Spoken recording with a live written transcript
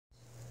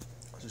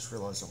just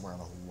realized I'm wearing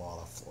a lot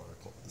of Florida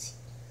clothes.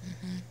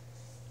 Mm-hmm.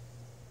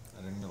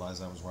 I didn't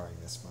realize I was wearing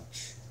this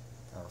much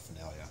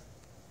paraphernalia.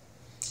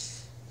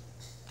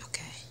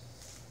 Okay.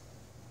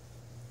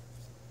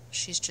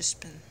 She's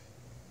just been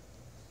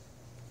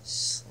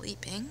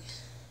sleeping.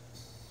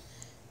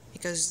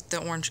 Because the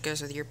orange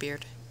goes with your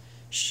beard.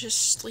 She's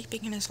just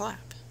sleeping in his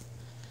lap.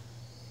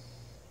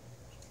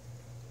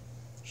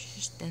 She's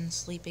just been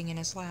sleeping in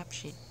his lap.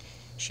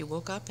 She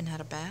woke up and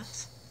had a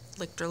bath,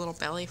 licked her little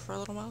belly for a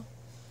little while,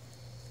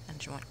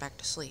 and she went back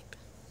to sleep.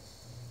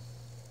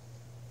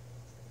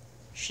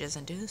 She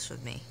doesn't do this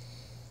with me.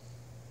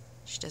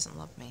 She doesn't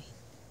love me.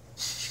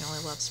 She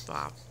only loves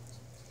Bob.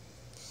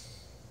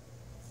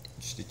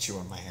 She did chew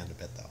on my hand a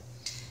bit, though.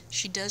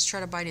 She does try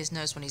to bite his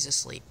nose when he's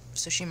asleep,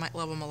 so she might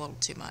love him a little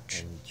too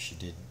much. And she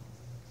did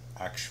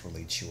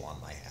actually chew on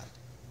my hand.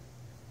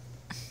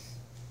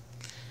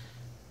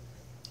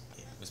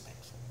 Yeah, it was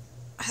painful.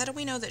 How do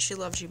we know that she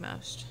loves you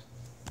most?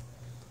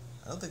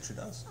 I don't think she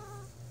does.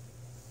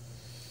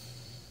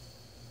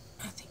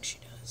 I think she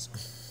does.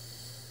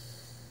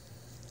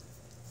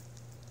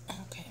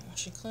 Okay, well,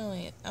 she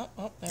clearly...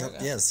 Oh, there we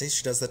go. Yeah, see,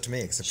 she does that to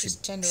me, except She's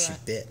she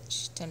bit.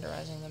 She's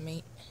tenderizing the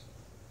meat.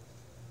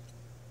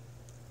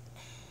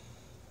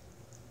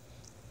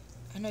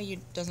 I know you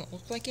doesn't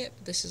look like it,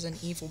 but this is an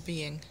evil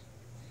being.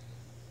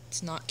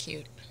 It's not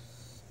cute.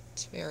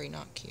 It's very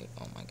not cute.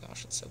 Oh my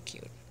gosh, it's so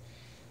cute.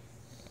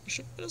 I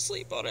should have been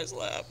asleep on his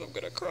lap. I'm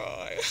gonna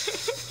cry.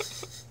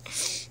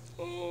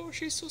 Oh,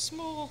 she's so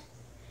small.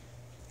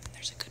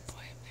 There's a good boy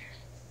up there.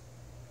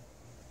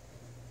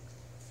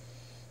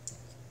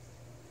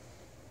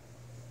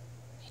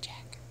 Hey,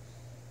 Jack.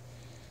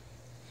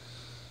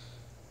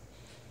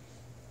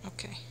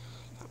 Okay,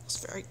 that was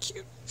very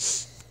cute.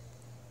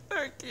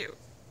 Very cute.